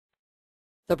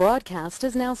The broadcast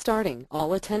is now starting.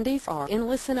 All attendees are in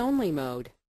listen-only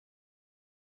mode.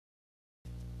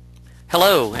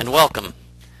 Hello and welcome.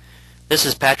 This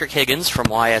is Patrick Higgins from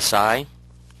YSI.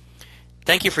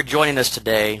 Thank you for joining us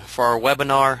today for our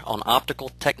webinar on optical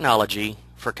technology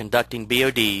for conducting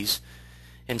BODs,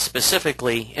 and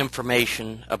specifically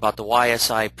information about the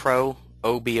YSI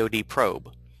ProOBOD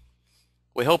probe.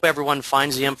 We hope everyone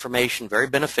finds the information very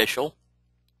beneficial.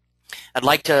 I'd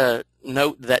like to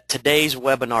note that today's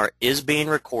webinar is being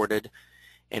recorded,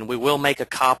 and we will make a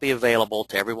copy available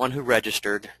to everyone who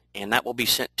registered, and that will be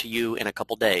sent to you in a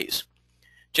couple days.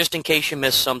 Just in case you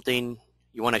missed something,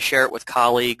 you want to share it with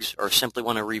colleagues, or simply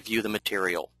want to review the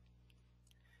material.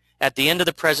 At the end of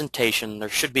the presentation, there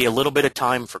should be a little bit of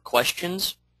time for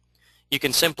questions. You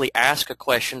can simply ask a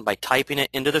question by typing it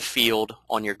into the field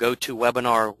on your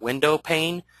GoToWebinar window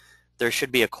pane. There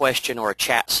should be a question or a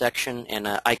chat section,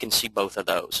 and I can see both of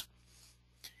those.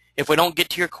 If we don't get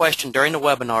to your question during the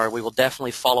webinar, we will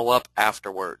definitely follow up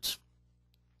afterwards.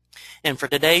 And for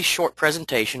today's short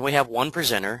presentation, we have one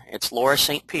presenter. It's Laura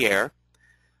St. Pierre.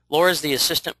 Laura is the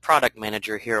Assistant Product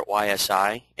Manager here at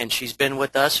YSI, and she's been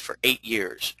with us for 8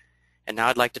 years. And now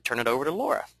I'd like to turn it over to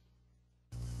Laura.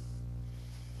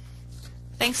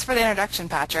 Thanks for the introduction,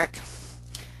 Patrick.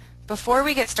 Before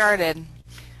we get started,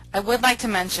 I would like to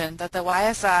mention that the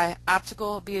YSI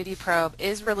Optical BOD probe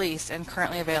is released and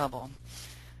currently available.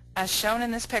 As shown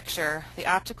in this picture, the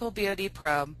Optical BOD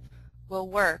probe will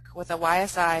work with a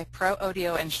YSI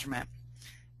ProOBOD instrument.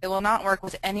 It will not work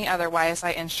with any other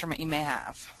YSI instrument you may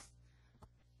have.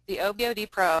 The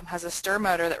OBOD probe has a stir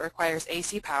motor that requires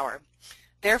AC power.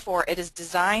 Therefore, it is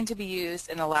designed to be used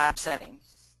in a lab setting.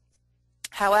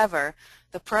 However,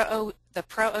 the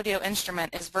ProOBOD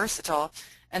instrument is versatile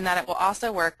in that it will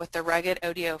also work with the rugged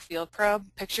ODO field probe,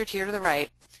 pictured here to the right,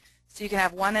 so you can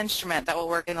have one instrument that will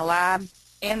work in the lab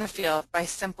and the field by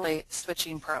simply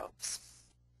switching probes.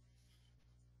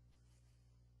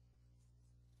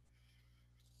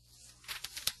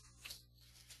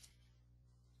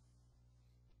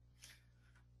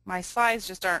 My slides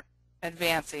just aren't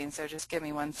advancing, so just give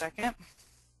me 1 second.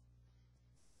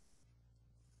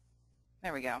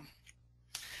 There we go.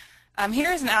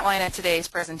 Here is an outline of today's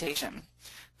presentation.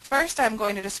 First, I'm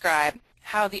going to describe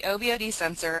how the OBOD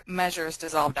sensor measures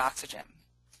dissolved oxygen.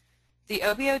 The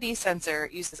OBOD sensor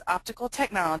uses optical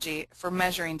technology for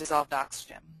measuring dissolved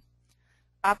oxygen.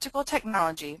 Optical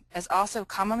technology is also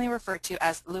commonly referred to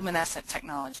as luminescent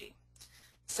technology.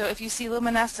 So if you see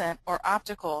luminescent or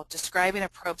optical describing a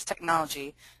probe's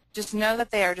technology, just know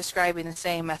that they are describing the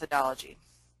same methodology.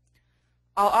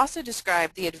 I'll also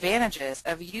describe the advantages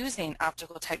of using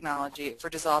optical technology for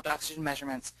dissolved oxygen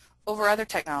measurements over other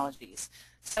technologies,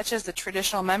 such as the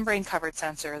traditional membrane-covered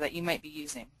sensor that you might be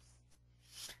using.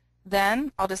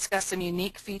 Then I'll discuss some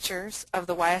unique features of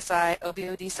the YSI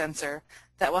OBOD sensor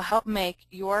that will help make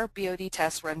your BOD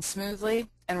tests run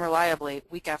smoothly and reliably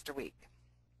week after week.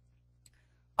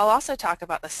 I'll also talk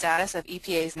about the status of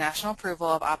EPA's national approval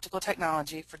of optical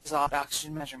technology for dissolved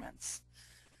oxygen measurements.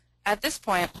 At this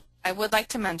point, I would like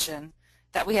to mention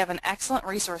that we have an excellent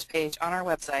resource page on our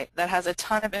website that has a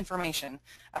ton of information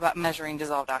about measuring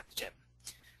dissolved oxygen.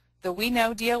 The We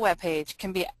Know DO webpage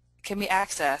can be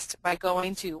accessed by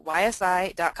going to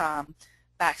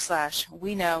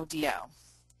ysi.com/WeKnowDO.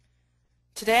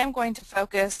 Today I'm going to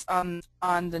focus on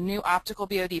the new optical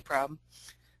BOD probe.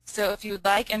 So if you would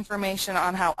like information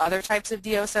on how other types of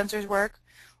DO sensors work,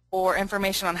 or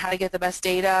information on how to get the best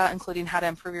data, including how to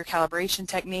improve your calibration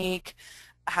technique,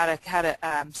 how to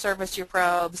service your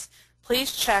probes,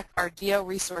 please check our DO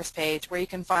resource page where you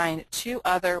can find 2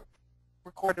 other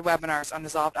recorded webinars on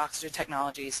dissolved oxygen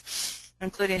technologies,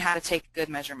 including how to take good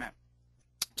measurement.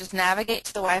 Just navigate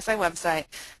to the YSI website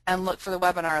and look for the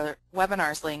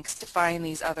webinars links to find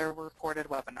these other recorded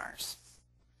webinars.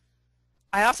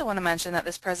 I also want to mention that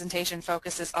this presentation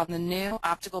focuses on the new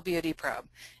optical BOD probe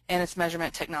and its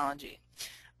measurement technology.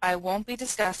 I won't be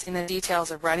discussing the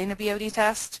details of running a BOD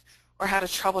test or how to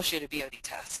troubleshoot a BOD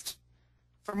test.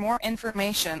 For more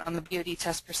information on the BOD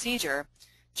test procedure,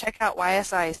 check out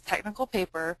YSI's technical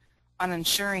paper on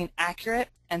ensuring accurate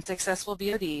and successful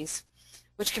BODs,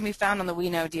 which can be found on the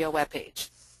We Know DO webpage.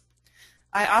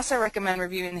 I also recommend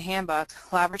reviewing the handbook,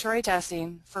 Laboratory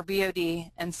Testing for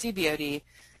BOD and CBOD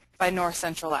by North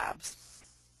Central Labs.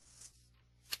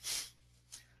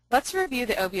 Let's review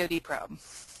the OBOD probe.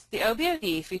 The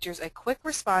OBOD features a quick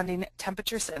responding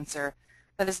temperature sensor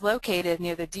that is located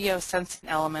near the DO sensing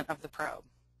element of the probe.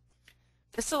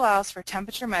 This allows for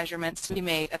temperature measurements to be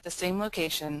made at the same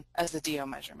location as the DO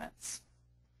measurements.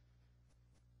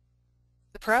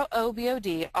 The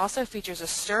ProOBOD also features a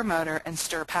stir motor and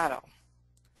stir paddle.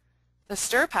 The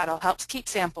stir paddle helps keep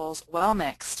samples well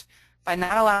mixed by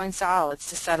not allowing solids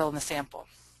to settle in the sample.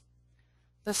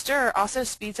 The stir also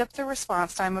speeds up the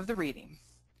response time of the reading.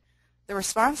 The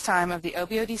response time of the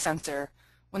OBOD sensor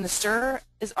when the stir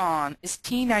is on is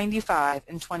T95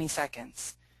 in 20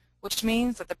 seconds, which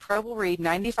means that the probe will read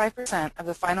 95% of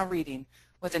the final reading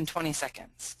within 20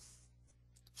 seconds.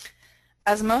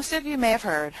 As most of you may have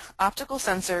heard, optical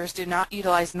sensors do not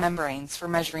utilize membranes for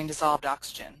measuring dissolved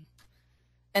oxygen.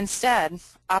 Instead,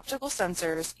 optical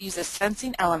sensors use a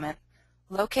sensing element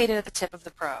located at the tip of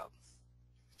the probe.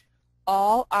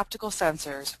 All optical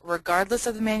sensors, regardless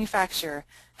of the manufacturer,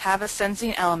 have a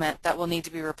sensing element that will need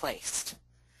to be replaced.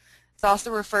 It's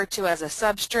also referred to as a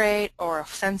substrate or a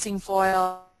sensing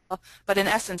foil, but in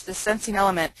essence, this sensing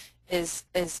element is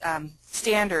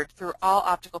standard through all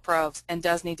optical probes and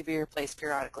does need to be replaced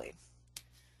periodically.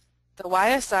 The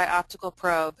YSI optical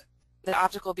probe, the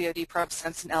optical BOD probe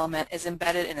sensing element, is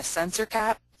embedded in a sensor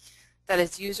cap that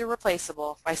is user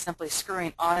replaceable by simply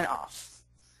screwing on and off.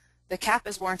 The cap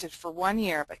is warranted for 1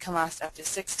 year but can last up to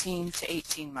 16 to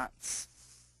 18 months.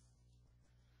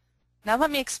 Now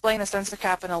let me explain the sensor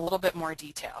cap in a little bit more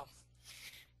detail.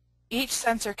 Each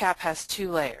sensor cap has 2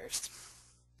 layers.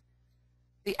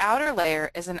 The outer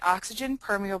layer is an oxygen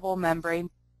permeable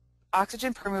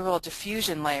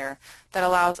diffusion layer that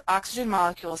allows oxygen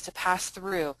molecules to pass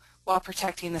through while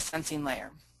protecting the sensing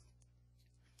layer.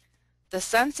 The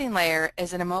sensing layer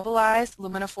is an immobilized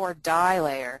luminophore dye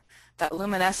layer that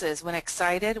luminesces when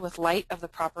excited with light of the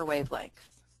proper wavelength.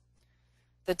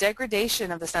 The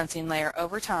degradation of the sensing layer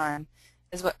over time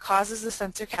is what causes the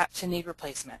sensor cap to need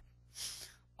replacement.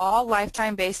 All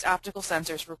lifetime-based optical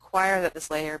sensors require that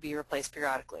this layer be replaced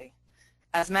periodically.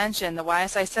 As mentioned, the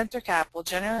YSI sensor cap will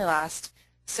generally last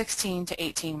 16 to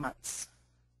 18 months.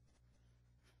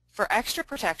 For extra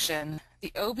protection,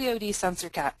 the OBOD sensor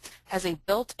cap has a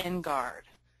built-in guard.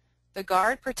 The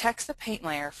guard protects the paint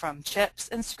layer from chips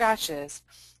and scratches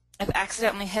if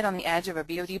accidentally hit on the edge of a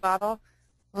BOD bottle,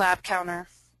 lab counter,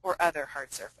 or other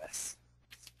hard surface.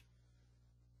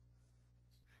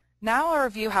 Now I'll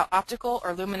review how optical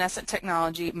or luminescent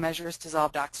technology measures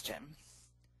dissolved oxygen.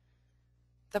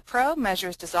 The probe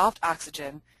measures dissolved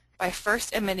oxygen by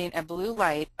first emitting a blue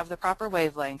light of the proper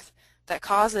wavelength that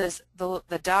causes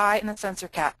the dye in the sensor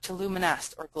cap to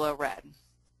luminesce or glow red.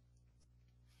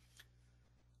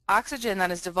 Oxygen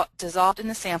that is dissolved in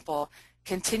the sample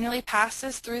continually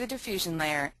passes through the diffusion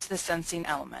layer to the sensing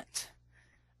element,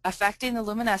 affecting the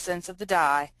luminescence of the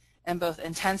dye in both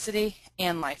intensity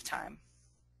and lifetime.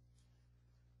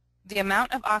 The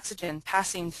amount of oxygen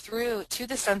passing through to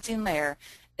the sensing layer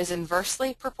is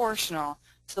inversely proportional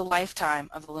to the lifetime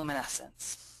of the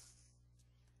luminescence.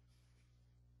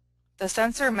 The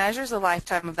sensor measures the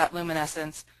lifetime of that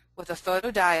luminescence with a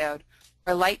photodiode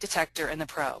or light detector in the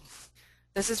probe.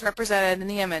 This is represented in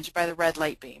the image by the red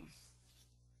light beam.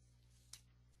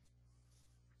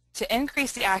 To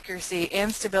increase the accuracy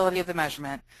and stability of the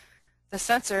measurement, the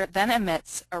sensor then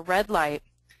emits a red light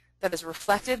that is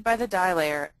reflected by the dye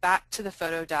layer back to the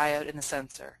photodiode in the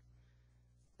sensor.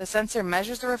 The sensor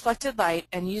measures the reflected light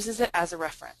and uses it as a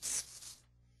reference.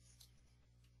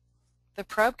 The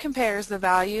probe compares the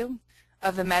value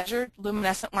of the measured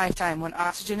luminescent lifetime when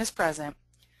oxygen is present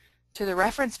to the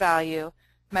reference value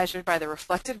measured by the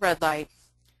reflected red light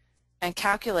and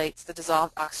calculates the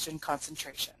dissolved oxygen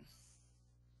concentration.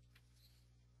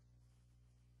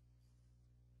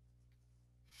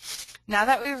 Now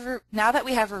that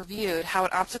we have reviewed how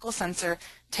an optical sensor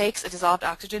takes a dissolved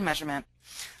oxygen measurement,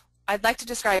 I'd like to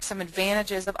describe some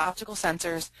advantages of optical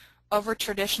sensors over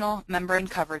traditional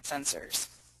membrane-covered sensors.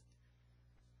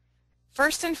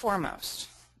 First and foremost,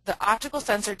 the optical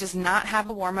sensor does not have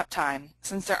a warm-up time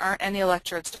since there aren't any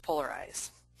electrodes to polarize.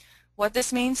 What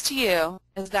this means to you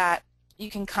is that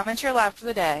you can come into your lab for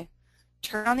the day,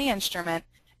 turn on the instrument,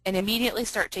 and immediately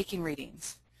start taking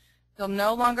readings. You'll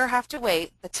no longer have to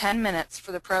wait the 10 minutes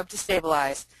for the probe to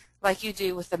stabilize like you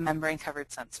do with the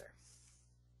membrane-covered sensor.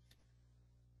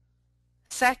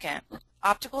 Second,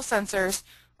 optical sensors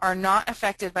are not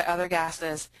affected by other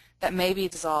gases that may be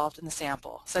dissolved in the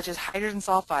sample, such as hydrogen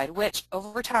sulfide, which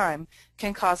over time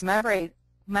can cause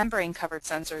membrane-covered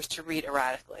sensors to read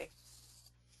erratically.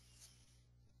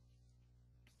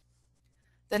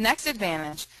 The next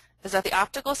advantage is that the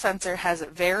optical sensor has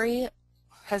very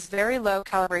low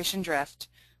calibration drift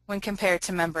when compared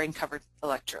to membrane-covered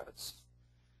electrodes.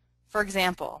 For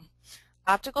example,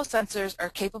 optical sensors are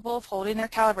capable of holding their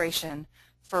calibration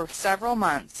for several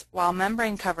months, while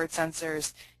membrane-covered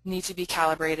sensors need to be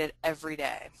calibrated every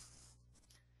day.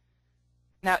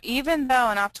 Now, even though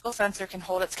an optical sensor can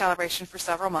hold its calibration for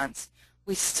several months,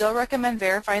 we still recommend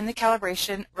verifying the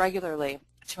calibration regularly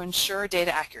to ensure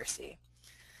data accuracy.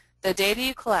 The data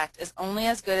you collect is only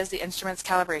as good as the instrument's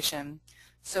calibration,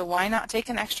 so why not take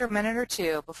an extra minute or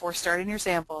two before starting your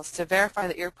samples to verify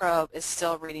that your probe is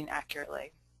still reading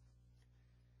accurately.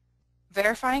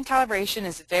 Verifying calibration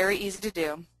is very easy to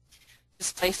do.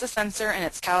 Just place the sensor in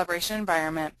its calibration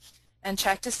environment and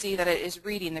check to see that it is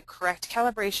reading the correct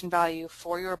calibration value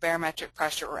for your barometric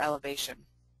pressure or elevation.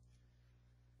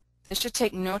 This should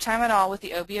take no time at all with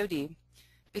the OBOD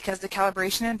because the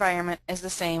calibration environment is the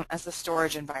same as the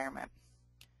storage environment.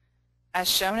 As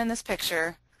shown in this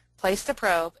picture, place the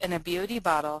probe in a BOD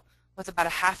bottle with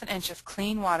about ½ inch of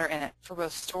clean water in it for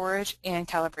both storage and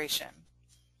calibration.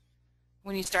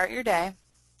 When you start your day,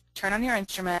 turn on your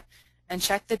instrument and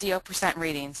check the DO%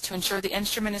 readings to ensure the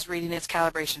instrument is reading its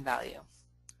calibration value.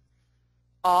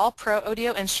 All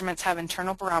ProOBOD instruments have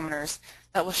internal barometers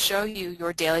that will show you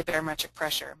your daily barometric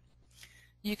pressure.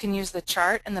 You can use the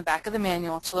chart in the back of the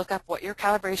manual to look up what your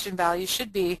calibration value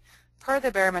should be per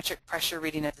the barometric pressure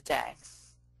reading of the day.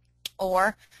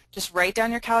 Or just write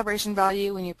down your calibration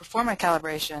value when you perform a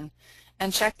calibration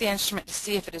and check the instrument to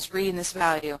see if it is reading this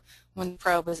value when the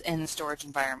probe is in the storage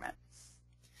environment.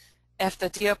 If the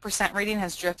DO% reading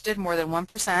has drifted more than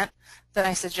 1%, then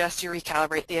I suggest you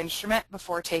recalibrate the instrument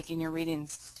before taking your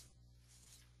readings.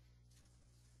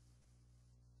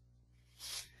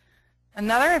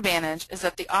 Another advantage is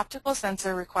that the optical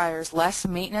sensor requires less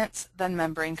maintenance than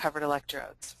membrane-covered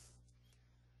electrodes.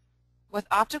 With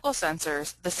optical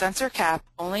sensors, the sensor cap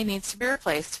only needs to be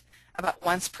replaced about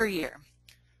once per year,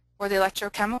 where the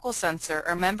electrochemical sensor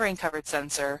or membrane-covered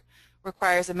sensor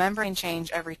requires a membrane change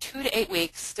every 2 to 8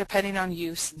 weeks depending on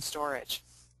use and storage.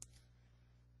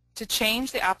 To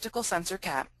change the optical sensor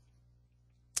cap,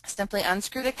 simply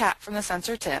unscrew the cap from the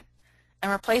sensor tip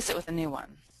and replace it with a new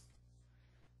one.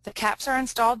 The caps are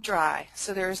installed dry,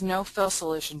 so there is no fill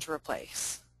solution to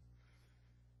replace.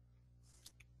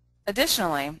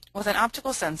 Additionally, with an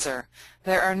optical sensor,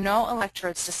 there are no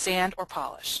electrodes to sand or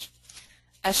polish.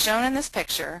 As shown in this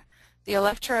picture, the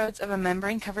electrodes of a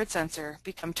membrane-covered sensor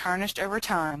become tarnished over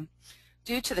time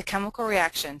due to the chemical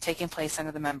reaction taking place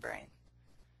under the membrane.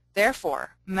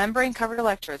 Therefore, membrane-covered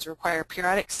electrodes require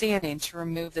periodic sanding to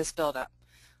remove this buildup.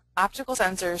 Optical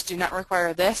sensors do not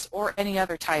require this or any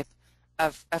other type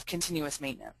of continuous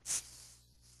maintenance.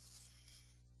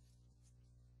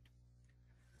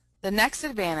 The next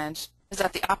advantage is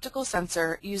that the optical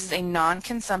sensor uses a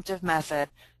non-consumptive method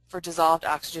for dissolved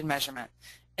oxygen measurement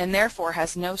and therefore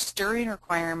has no stirring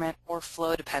requirement or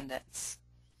flow dependence.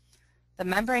 The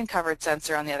membrane-covered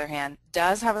sensor, on the other hand,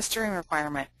 does have a stirring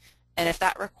requirement, and if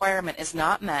that requirement is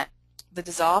not met, the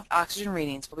dissolved oxygen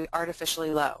readings will be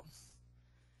artificially low.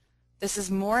 This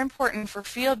is more important for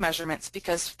field measurements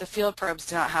because the field probes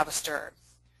do not have a stir.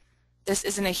 This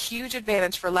isn't a huge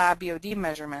advantage for lab BOD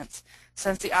measurements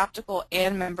since the optical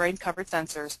and membrane-covered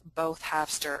sensors both have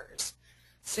stirrers.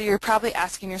 So you're probably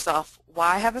asking yourself,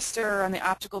 why have a stirrer on the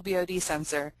optical BOD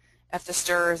sensor if the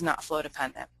stirrer is not flow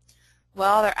dependent?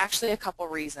 Well, there are actually a couple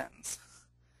reasons.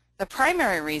 The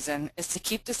primary reason is to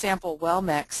keep the sample well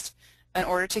mixed in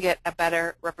order to get a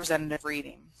better representative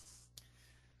reading.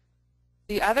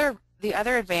 The other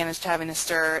advantage to having a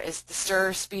stirrer is the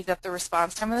stirrer speeds up the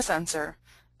response time of the sensor,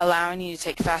 allowing you to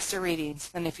take faster readings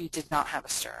than if you did not have a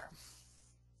stirrer.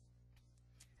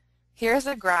 Here's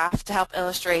a graph to help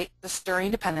illustrate the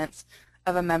stirring dependence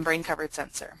of a membrane-covered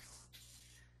sensor.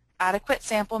 Adequate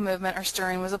sample movement or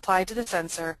stirring was applied to the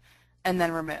sensor and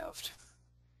then removed.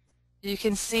 You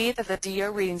can see that the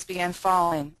DO readings began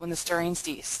falling when the stirring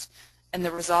ceased, and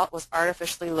the result was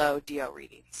artificially low DO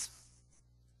readings.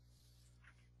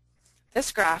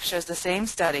 This graph shows the same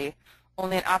study,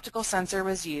 only an optical sensor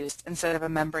was used instead of a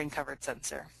membrane-covered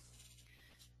sensor.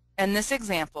 In this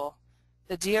example,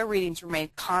 the DO readings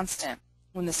remained constant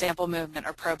when the sample movement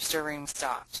or probe stirring was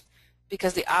stopped,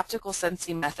 because the optical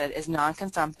sensing method is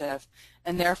non-consumptive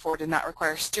and therefore did not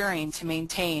require stirring to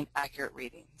maintain accurate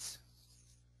readings.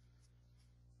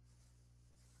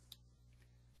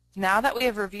 Now that we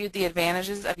have reviewed the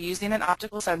advantages of using an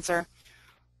optical sensor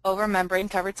over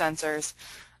membrane-covered sensors,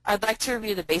 I'd like to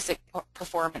review the basic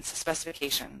performance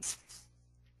specifications.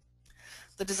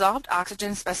 The dissolved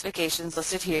oxygen specifications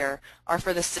listed here are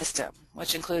for the system,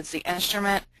 which includes the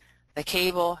instrument, the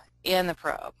cable, and the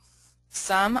probe.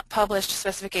 Some published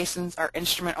specifications are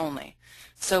instrument only,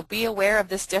 so be aware of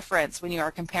this difference when you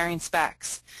are comparing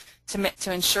specs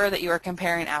to ensure that you are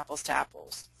comparing apples to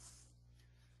apples.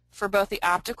 For both the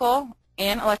optical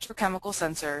and electrochemical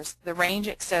sensors, the range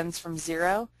extends from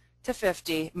 0 to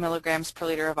 50 milligrams per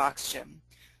liter of oxygen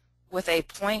with a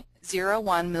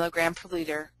 0.01 milligram per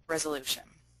liter resolution.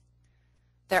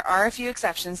 There are a few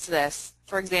exceptions to this.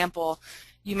 For example,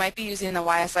 you might be using the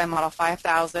YSI Model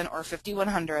 5000 or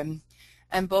 5100,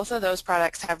 and both of those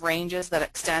products have ranges that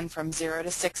extend from 0 to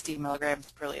 60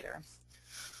 milligrams per liter.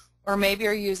 Or maybe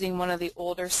you're using one of the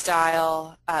older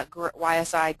style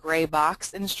YSI gray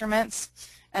box instruments,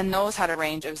 and those had a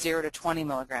range of 0 to 20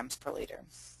 milligrams per liter.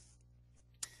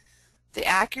 The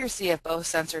accuracy of both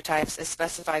sensor types is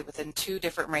specified within 2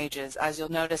 different ranges, as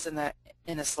you'll notice in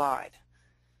the slide.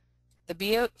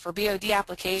 For BOD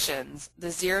applications,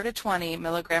 the 0 to 20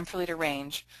 milligram per liter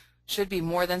range should be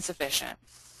more than sufficient.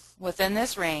 Within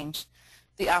this range,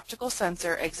 the optical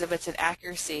sensor exhibits an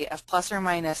accuracy of plus or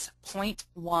minus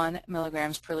 0.1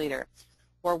 milligrams per liter,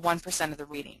 or 1% of the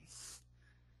reading.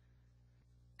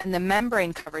 And the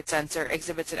membrane-covered sensor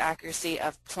exhibits an accuracy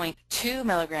of 0.2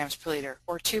 milligrams per liter,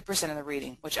 or 2% of the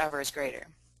reading, whichever is greater.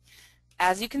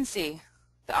 As you can see,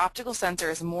 the optical sensor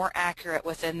is more accurate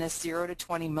within this 0 to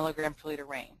 20 milligram per liter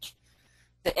range.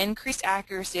 The increased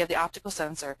accuracy of the optical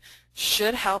sensor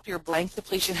should help your blank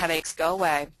depletion headaches go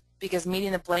away, because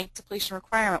meeting the blank depletion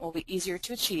requirement will be easier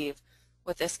to achieve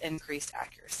with this increased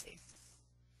accuracy.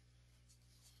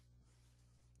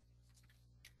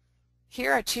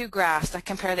 Here are 2 graphs that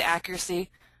compare the accuracy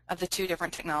of the 2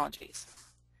 different technologies.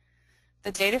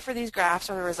 The data for these graphs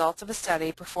are the results of a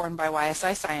study performed by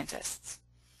YSI scientists.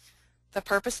 The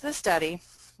purpose of the study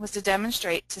was to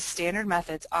demonstrate to Standard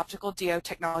Methods Optical DO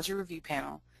Technology Review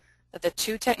Panel that the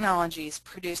 2 technologies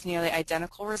produce nearly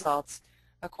identical results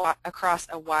across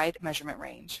a wide measurement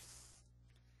range.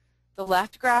 The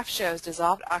left graph shows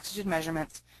dissolved oxygen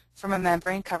measurements from a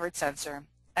membrane-covered sensor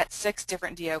at 6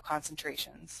 different DO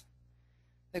concentrations.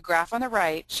 The graph on the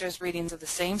right shows readings of the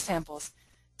same samples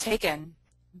taken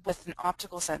with an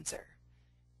optical sensor.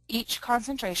 Each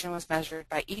concentration was measured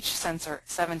by each sensor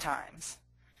 7 times.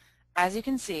 As you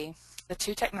can see, the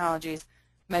 2 technologies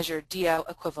measure DO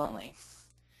equivalently.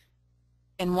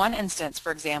 In one instance,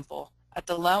 for example, at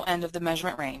the low end of the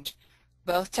measurement range,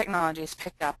 both technologies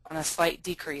picked up on a slight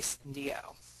decrease in DO.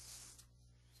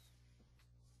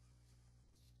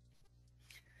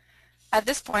 At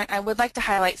this point, I would like to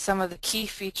highlight some of the key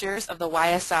features of the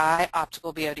YSI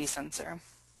Optical BOD sensor.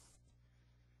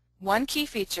 One key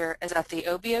feature is that the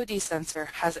OBOD sensor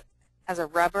has a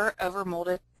rubber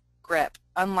overmolded grip,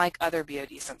 unlike other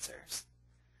BOD sensors.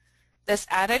 This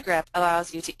added grip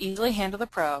allows you to easily handle the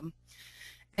probe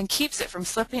and keeps it from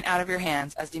slipping out of your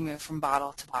hands as you move from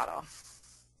bottle to bottle.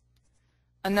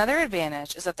 Another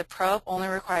advantage is that the probe only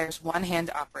requires one hand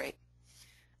to operate.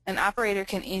 An operator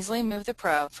can easily move the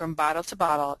probe from bottle to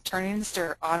bottle, turning the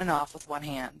stir on and off with one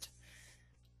hand.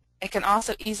 It can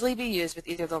also easily be used with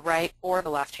either the right or the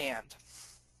left hand.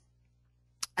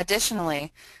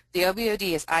 Additionally, the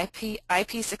OBOD is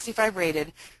IP65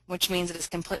 rated, which means it is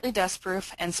completely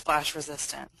dustproof and splash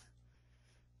resistant.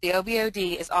 The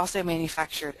OBOD is also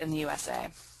manufactured in the USA.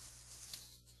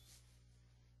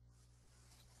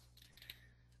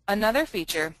 Another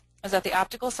feature is that the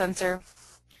optical sensor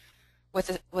with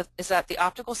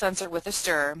a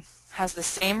stir has the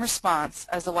same response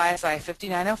as the YSI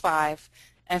 5905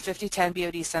 and 5010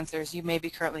 BOD sensors you may be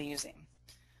currently using.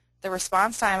 The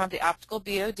response time of the optical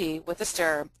BOD with a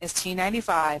stir is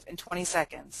T95 in 20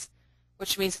 seconds,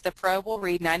 which means that the probe will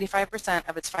read 95%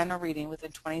 of its final reading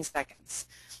within 20 seconds.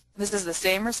 This is the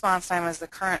same response time as the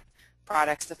current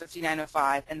products, the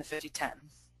 5905 and the 5010.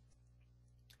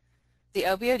 The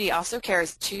OBOD also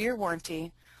carries a 2-year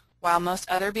warranty, while most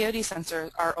other BOD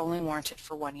sensors are only warranted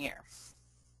for 1 year.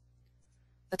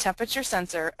 The temperature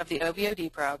sensor of the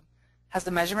OBOD probe has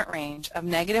a measurement range of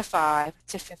 -5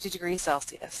 to 50 degrees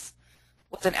Celsius,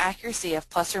 with an accuracy of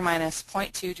plus or minus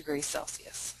 0.2 degrees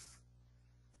Celsius.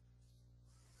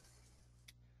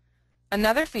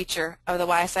 Another feature of the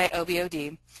YSI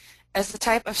OBOD is the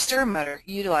type of stir motor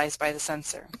utilized by the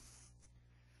sensor.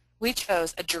 We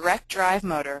chose a direct drive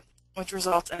motor, which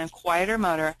results in a quieter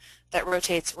motor that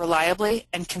rotates reliably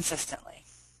and consistently.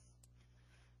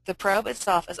 The probe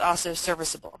itself is also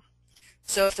serviceable,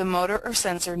 so if the motor or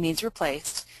sensor needs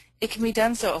replaced, it can be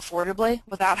done so affordably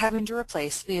without having to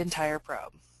replace the entire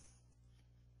probe.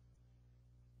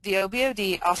 The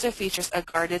OBOD also features a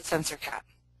guarded sensor cap.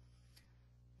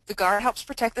 The guard helps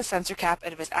protect the sensor cap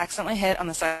if it is accidentally hit on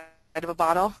the side of a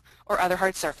bottle or other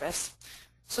hard surface,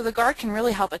 so the guard can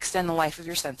really help extend the life of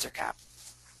your sensor cap.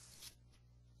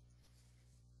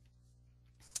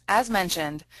 As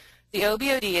mentioned, the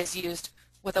OBOD is used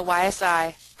with a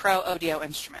YSI ProOBOD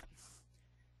instrument.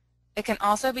 It can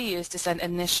also be used to send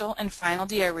initial and final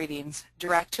DO readings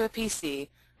direct to a PC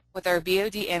with our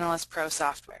BOD Analyst Pro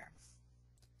software.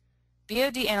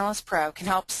 BOD Analyst Pro can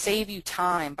help save you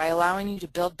time by allowing you to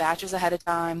build batches ahead of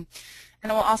time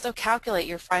and it will also calculate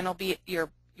your final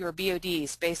your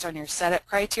BODs based on your setup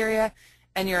criteria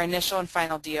and your initial and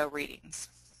final DO readings.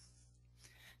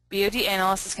 BOD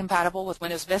Analyst is compatible with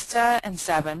Windows Vista and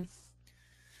 7.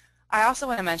 I also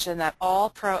want to mention that all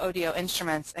ProOBOD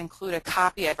instruments include a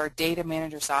copy of our Data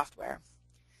Manager software.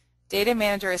 Data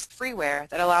Manager is freeware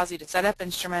that allows you to set up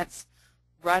instruments,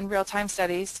 run real-time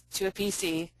studies to a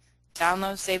PC,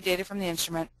 download saved data from the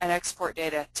instrument, and export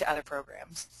data to other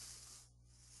programs.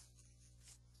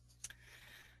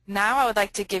 Now I would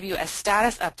like to give you a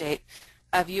status update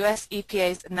of US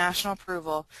EPA's national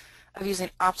approval of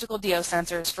using optical DO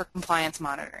sensors for compliance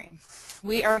monitoring.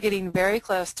 We are getting very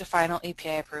close to final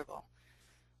EPA approval.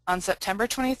 On September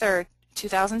 23,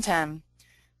 2010,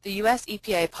 the US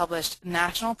EPA published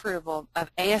national approval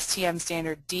of ASTM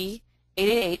standard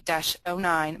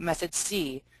D888-09 Method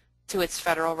C to its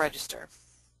Federal Register.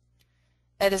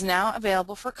 It is now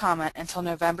available for comment until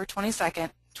November 22,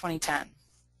 2010.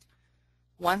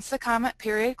 Once the comment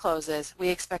period closes, we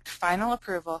expect final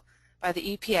approval by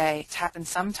the EPA to happen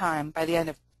sometime by the end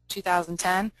of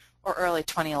 2010 or early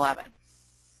 2011.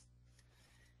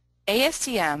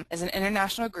 ASTM is an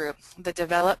international group that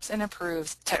develops and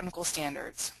approves technical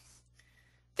standards.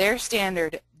 Their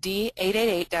standard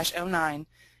D888-09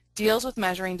 deals with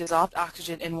measuring dissolved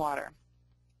oxygen in water,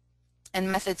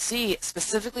 and Method C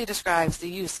specifically describes the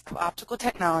use of optical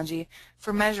technology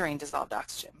for measuring dissolved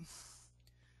oxygen.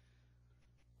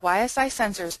 YSI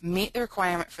sensors meet the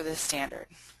requirement for this standard,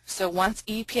 so once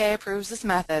EPA approves this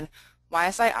method,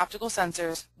 YSI optical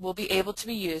sensors will be able to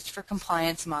be used for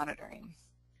compliance monitoring.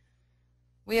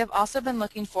 We have also been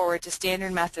looking forward to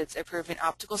standard methods approving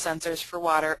optical sensors for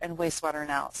water and wastewater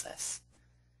analysis.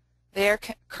 They are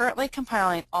currently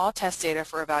compiling all test data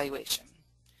for evaluation.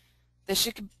 This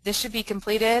should be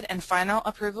completed and final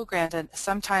approval granted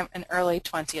sometime in early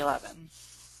 2011.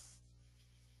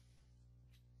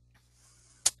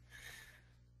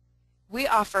 We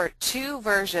offer two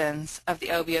versions of the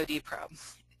OBOD probe,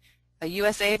 a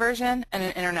USA version and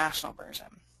an international version.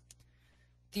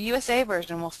 The USA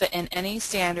version will fit in any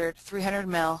standard 300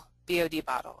 ml BOD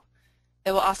bottle.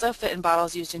 It will also fit in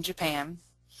bottles used in Japan.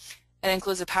 It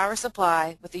includes a power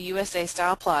supply with a USA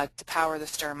style plug to power the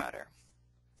stir motor.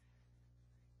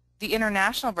 The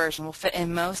international version will fit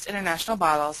in most international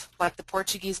bottles, like the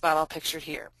Portuguese bottle pictured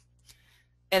here.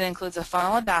 It includes a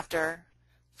funnel adapter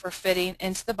for fitting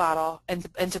into the bottle and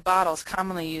into bottles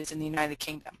commonly used in the United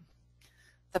Kingdom.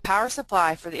 The power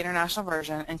supply for the international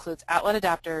version includes outlet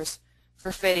adapters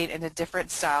for fitting into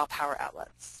different style power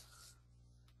outlets.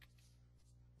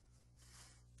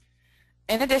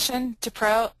 In addition to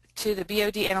the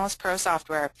BOD Analyst Pro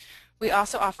software, we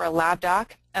also offer a lab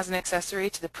dock as an accessory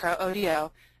to the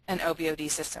ProOBOD and OBOD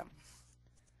system.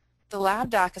 The lab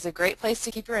dock is a great place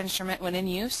to keep your instrument when in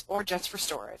use or just for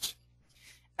storage.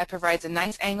 It provides a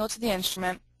nice angle to the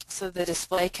instrument so the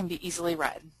display can be easily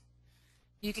read.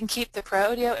 You can keep the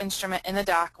ProOBOD instrument in the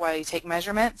dock while you take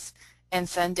measurements and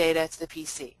send data to the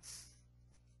PC.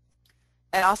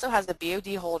 It also has a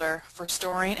BOD holder for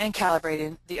storing and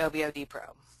calibrating the OBOD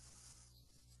probe.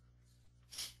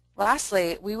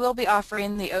 Lastly, we will be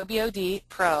offering the OBOD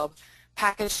probe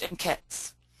packaged in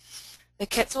kits. The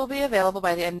kits will be available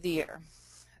by the end of the year.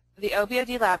 The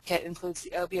OBOD lab kit includes the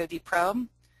OBOD probe,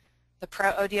 the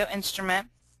ProOBOD instrument,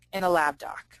 and a lab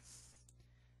dock.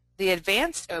 The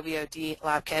advanced OBOD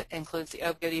lab kit includes the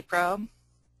OBOD probe,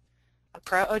 a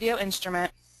ProOBOD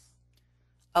instrument,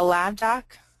 a lab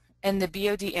dock, and the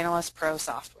BOD Analyst Pro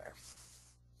software.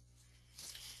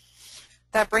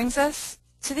 That brings us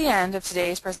to the end of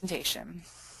today's presentation.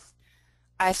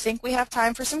 I think we have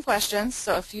time for some questions,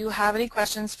 so if you have any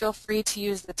questions, feel free to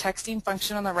use the texting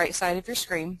function on the right side of your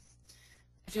screen.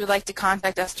 If you would like to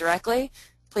contact us directly,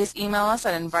 please email us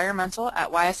at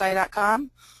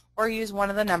environmental@ysi.com or use one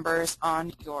of the numbers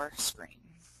on your screen.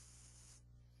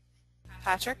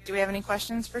 Patrick, do we have any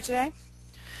questions for today?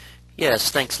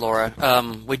 Yes, thanks, Laura.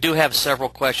 We do have several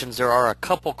questions. There are a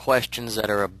couple questions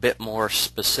that are a bit more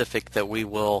specific that we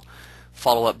will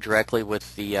follow up directly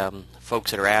with the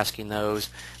folks that are asking those,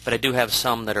 but I do have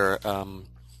some that are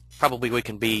probably we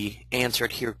can be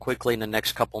answered here quickly in the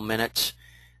next couple minutes.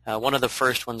 One of the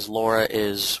first ones, Laura,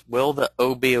 is will the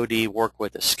OBOD work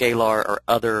with a Scalar or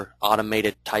other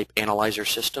automated type analyzer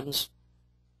systems?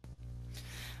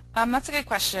 That's a good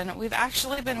question. We've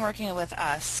actually been working with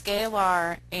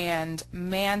Scalar and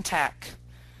Mantech,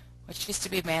 which used to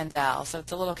be Mandel, so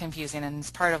it's a little confusing and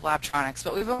it's part of Labtronics.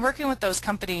 But we've been working with those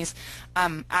companies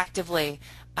actively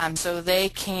so they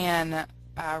can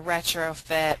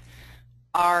retrofit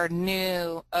our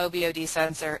new OBOD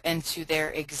sensor into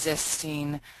their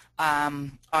existing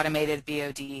automated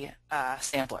BOD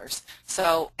samplers.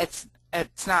 So it's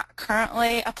not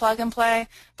currently a plug and play,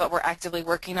 but we're actively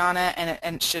working on it,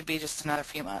 and it should be just another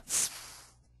few months.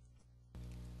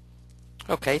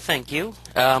 Okay, thank you.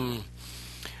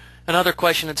 Another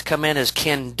question that's come in is,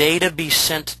 can data be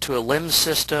sent to a LIMS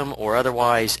system or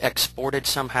otherwise exported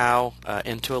somehow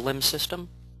into a LIMS system?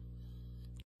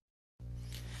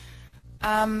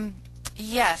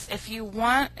 Yes, if you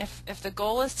want, if the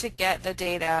goal is to get the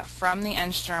data from the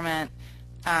instrument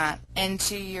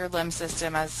into your LIMS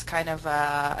system as kind of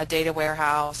a data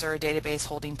warehouse or a database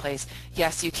holding place,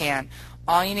 yes, you can.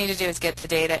 All you need to do is get the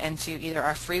data into either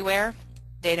our freeware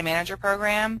data manager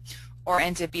program or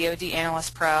into BOD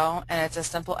Analyst Pro, and it's a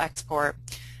simple export.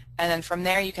 And then from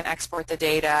there you can export the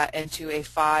data into a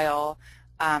file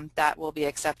that will be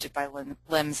accepted by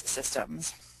LIMS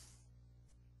systems.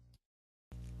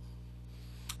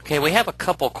 Okay, we have a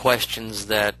couple questions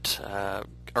that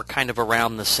are kind of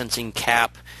around the sensing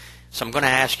cap. So I'm going to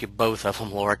ask you both of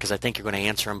them, Laura, because I think you're going to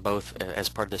answer them both as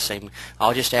part of the same.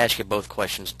 I'll just ask you both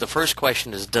questions. The first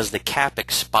question is, does the cap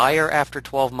expire after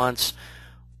 12 months,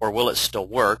 or will it still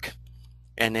work?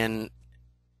 And then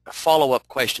a follow-up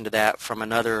question to that from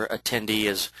another attendee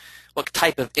is, what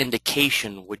type of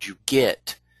indication would you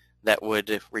get that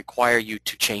would require you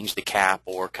to change the cap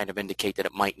or kind of indicate that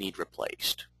it might need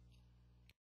replaced?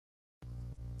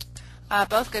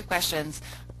 Both good questions.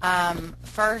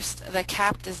 First, the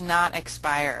cap does not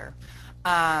expire.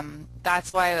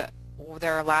 That's why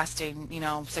they're lasting,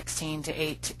 16 to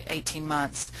 18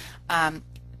 months.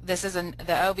 This is the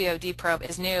OBOD probe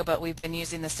is new, but we've been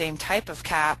using the same type of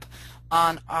cap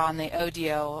on the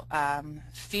ODO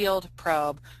field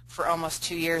probe for almost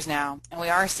 2 years now, and we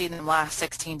are seeing them last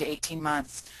 16 to 18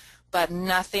 months. But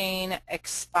nothing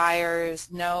expires,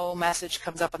 no message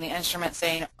comes up on the instrument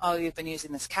saying, oh, you've been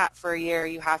using this cap for a year,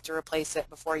 you have to replace it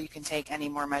before you can take any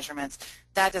more measurements.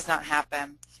 That does not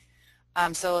happen.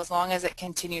 So as long as it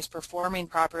continues performing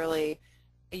properly,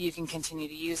 you can continue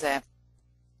to use it.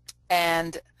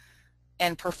 And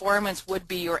performance would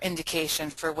be your indication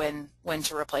for when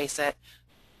to replace it.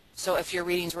 So if your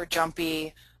readings were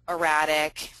jumpy,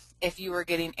 erratic, if you were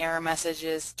getting error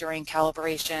messages during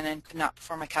calibration and could not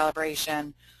perform a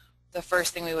calibration, the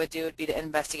first thing we would do would be to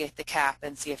investigate the cap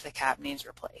and see if the cap needs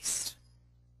replaced.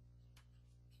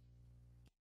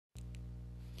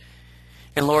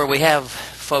 And Laura, we have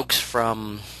folks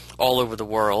from all over the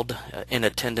world in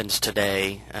attendance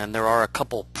today, and there are a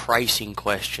couple pricing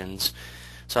questions.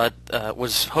 So I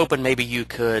was hoping maybe you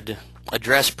could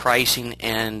address pricing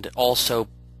and also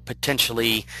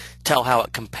potentially tell how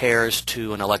it compares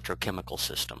to an electrochemical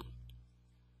system.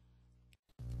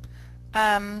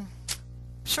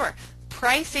 Sure.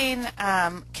 Pricing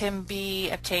can be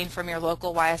obtained from your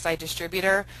local YSI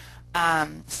distributor.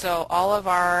 So all of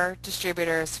our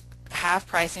distributors have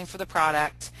pricing for the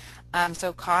product.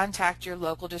 So contact your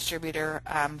local distributor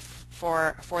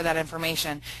for that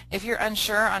information. If you're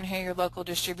unsure on who your local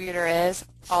distributor is,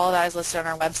 all of that is listed on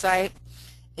our website.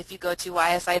 If you go to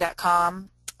ysi.com,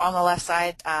 on the left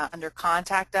side under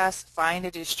Contact Us, find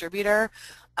a distributor,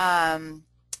 and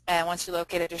once you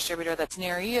locate a distributor that's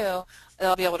near you,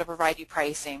 they'll be able to provide you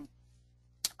pricing.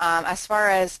 As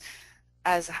far as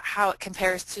how it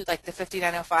compares to like the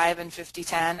 5905 and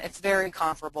 5010, it's very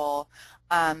comparable,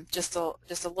 just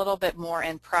a little bit more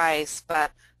in price, but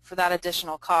for that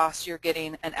additional cost, you're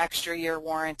getting an extra year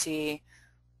warranty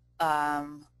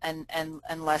and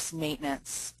less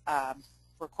maintenance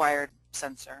required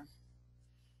sensor.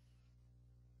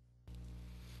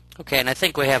 Okay, and I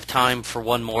think we have time for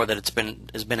one more that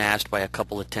has been asked by a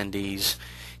couple attendees.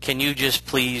 Can you just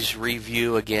please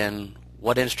review again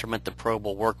what instrument the probe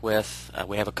will work with?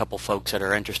 We have a couple folks that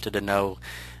are interested to know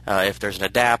if there's an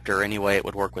adapter or any way it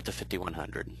would work with the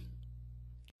 5100.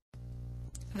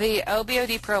 The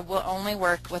OBOD probe will only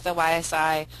work with the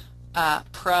YSI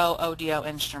ProOBOD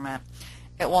instrument.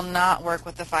 It will not work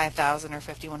with the 5000 or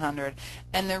 5100,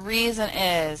 and the reason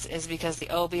is because the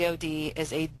OBOD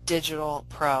is a digital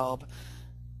probe.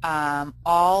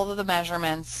 All of the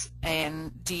measurements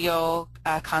and DO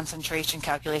concentration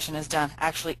calculation is done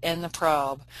actually in the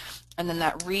probe, and then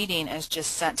that reading is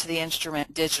just sent to the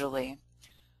instrument digitally,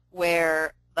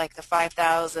 where like the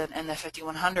 5000 and the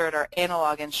 5100 are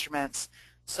analog instruments.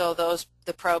 So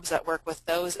the probes that work with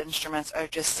those instruments are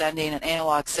just sending an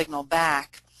analog signal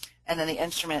back, and then the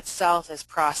instrument itself is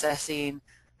processing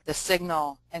the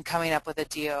signal and coming up with a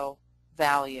DO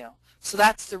value. So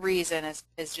that's the reason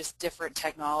is just different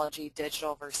technology,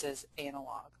 digital versus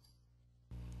analog.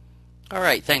 All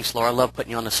right, thanks, Laura. I love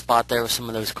putting you on the spot there with some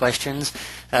of those questions.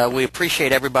 We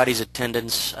appreciate everybody's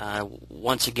attendance.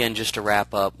 Once again, just to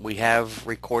wrap up, we have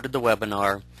recorded the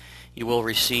webinar. You will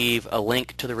receive a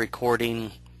link to the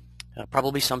recording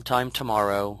probably sometime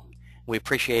tomorrow. We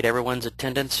appreciate everyone's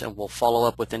attendance, and we'll follow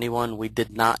up with anyone we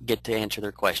did not get to answer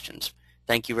their questions.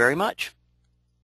 Thank you very much.